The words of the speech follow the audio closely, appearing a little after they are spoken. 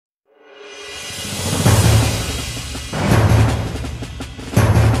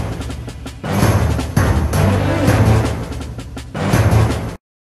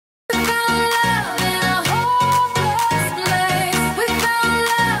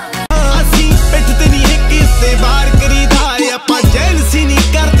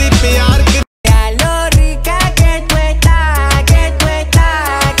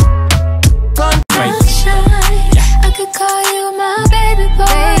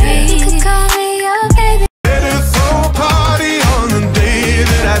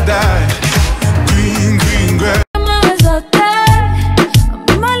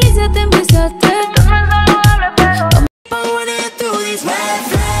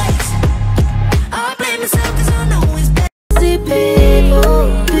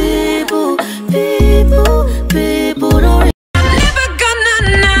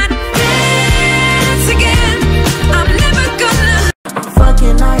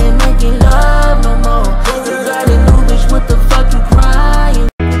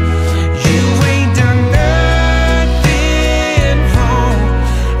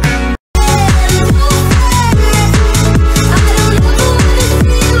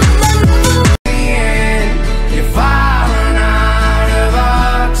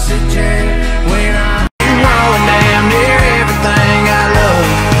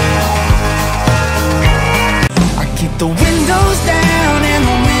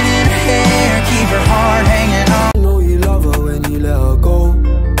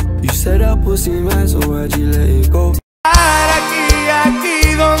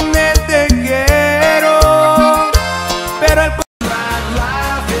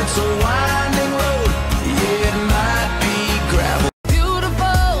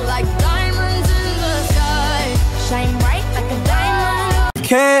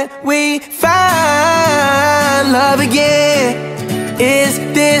we find love again. Is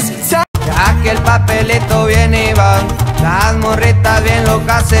this time? Ya que el papelito viene y va, las morritas bien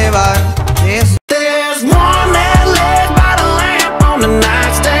locas se van. There's one that lays by the lamp on the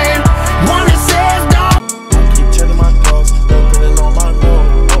nightstand. One that says don't. I keep checking my clothes, opening on my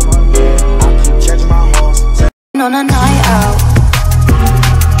nose. I keep checking my hoes. On a night out,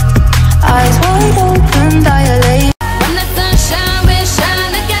 eyes wide open, dilate. When the sunshine we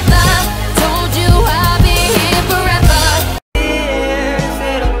shine together, told you I'll be here forever. Yes,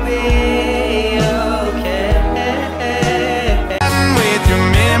 it'll be okay. With your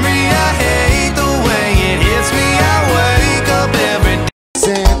memory, I hate the way it hits me. I wake up every day.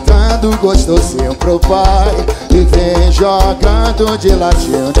 Sentando gostosinho pro pai e vem jogando de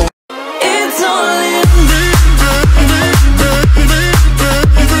ladinho. It's only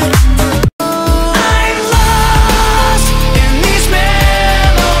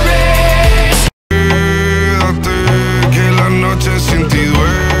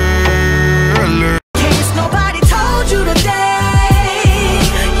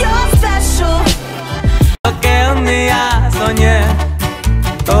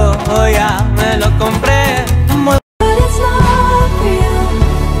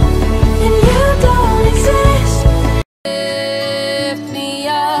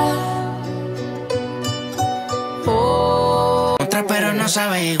pero no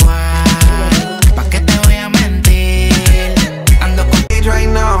sabe igual. ¿Pa' qué te voy a mentir? Ando con right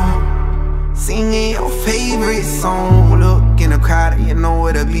now, singing your favorite song. Look in the crowd, you know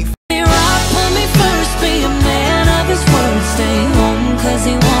it'll be. Put me first, be a man of his word. Stay home 'cause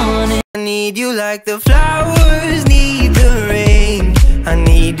he wanted. I need you like the flowers need the rain. I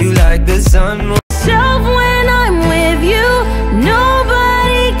need you like the sun. So when I'm with you,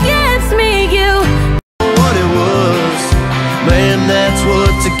 nobody gets me you. What it was, man, that's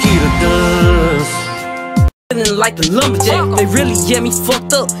what tequila does. Feeling like a lumberjack, they really get me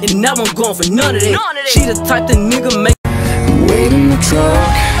fucked up, and now I'm going for none of that. She the type that nigga make. Wait in the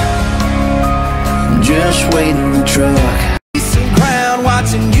truck, just wait in the truck. Ground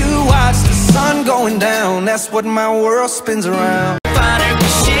watching you watch the sun going down. That's what my world spins around. Find her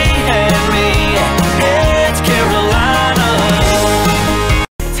 'cause she had me. It's Carolina.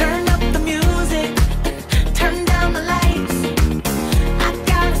 Turn up the music, turn down the lights. I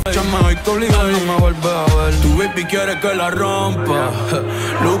gotta. Chama, hay que obligarme a volver a ver. Tu baby quiere que la rompa.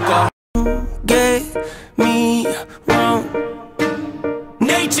 Luca. Get me wrong.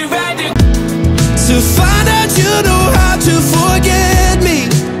 Nature had to find out you know how to forget me.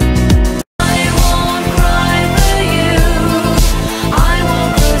 I won't cry for you, I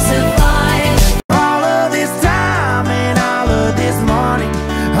won't crucify. All of this time and all of this money,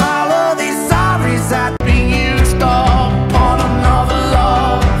 all of these sorries I'd be used up on another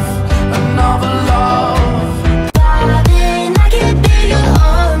love, another love. Darling, I can feel your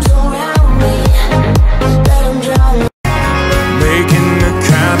arms around me, let 'em drown me. Making the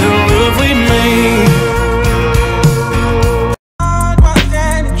kind of love we made.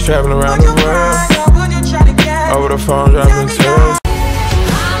 Traveling around the world, over the phone, driving tears.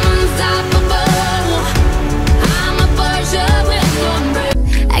 I'm unstoppable, I'm a Porsche with sombrero.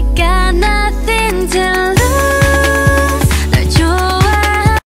 I got nothing to lose, that you're.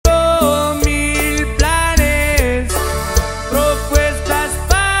 Mil planes, propuestas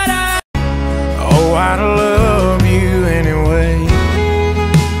para. Oh, I love you anyway.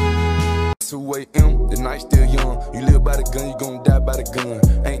 2 a.m., the night still young. You live by the gun, you gon' die by the gun.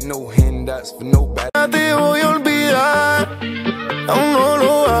 Ain't no handouts for nobody. Te voy a olvidar, aún no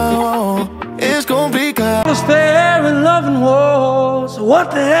lo hago, es complicado. Was fair in love and war, so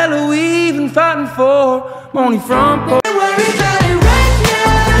what the hell are we even fighting for? I'm only from. Worry about it right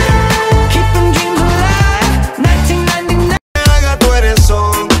now. Keeping dreams alive. 1999. Haga tú eres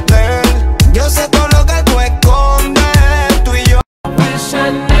hombre. Yo sé todo lo que tú escondes. Tú y yo. I wish I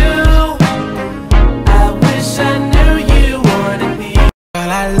knew. I wish I knew you wanted me. Well,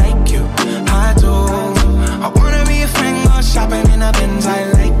 I like you. I do. I wanna be a friend. Go shopping in a Benz. I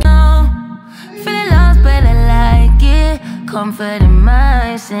like. No, feeling lost, but I like it. Comfort in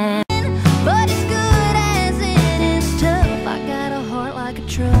my sin, but it's good as it is tough. I got a heart like a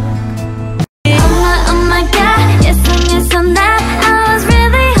truck. Oh my God, yes I'm that. I was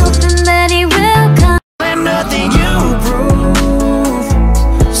really hoping that he will come. And nothing you prove.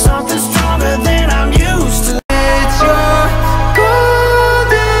 Something stronger than I'm used to. It's your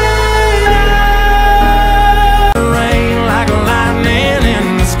golden hour. Rain like lightning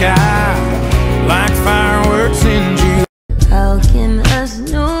in the sky, like fireworks in June. How can us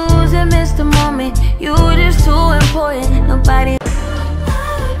lose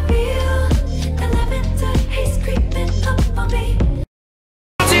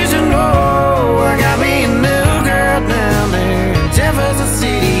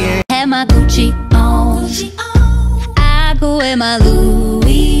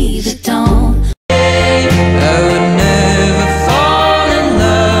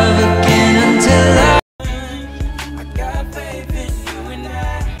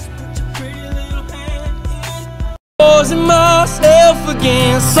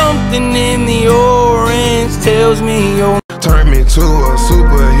again. Something in the orange tells me you're. Turn me to a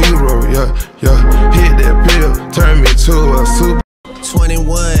superhero, yeah, yeah. Hit that pill, turn me to a super.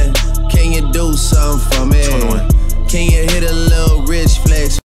 21, can you do something for me? 21. Can you hit a little rich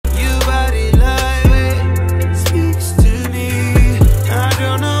flex? You body like speaks to me. I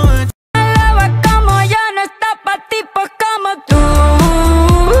don't know what. Como ya no está pa' tipos como tú.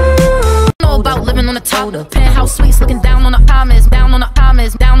 Know about living on the top, penthouse suites, looking down on the Bahamas, down on the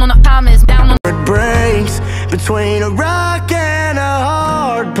Bahamas, down on the Bahamas, down on. It breaks between a rock and a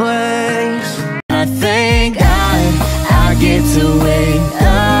hard place. I think I get to wake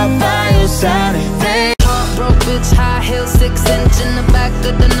up by your side. Broke bitch, high heels, 6 inch in the back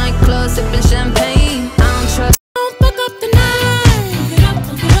of the nightclub, sipping champagne. I don't trust. Don't fuck up the night.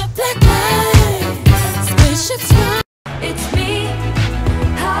 Put up black lights. Spaceships fly. It's me.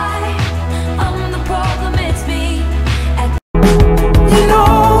 Hi, I'm the problem. It's me. You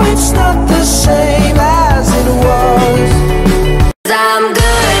know it's not the same as it was. I'm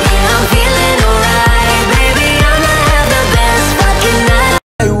good. I'm feeling alright, baby. I'ma have the best fucking night.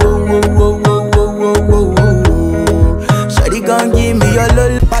 Hey, whoa, whoa, whoa, whoa, whoa, whoa, whoa, whoa. Shawty gon' give me your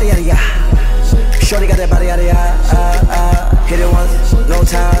little body, yeah. Shawty got that body, yeah. Hit it once, no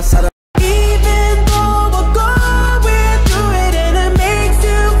time, set up. Even though we're going through it and it makes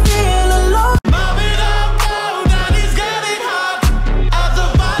you feel alone. Mom it up, now he's getting hot at the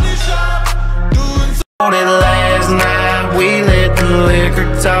body shop. Doing so. Last night we let the liquor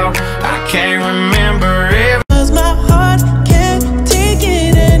talk. I can't remember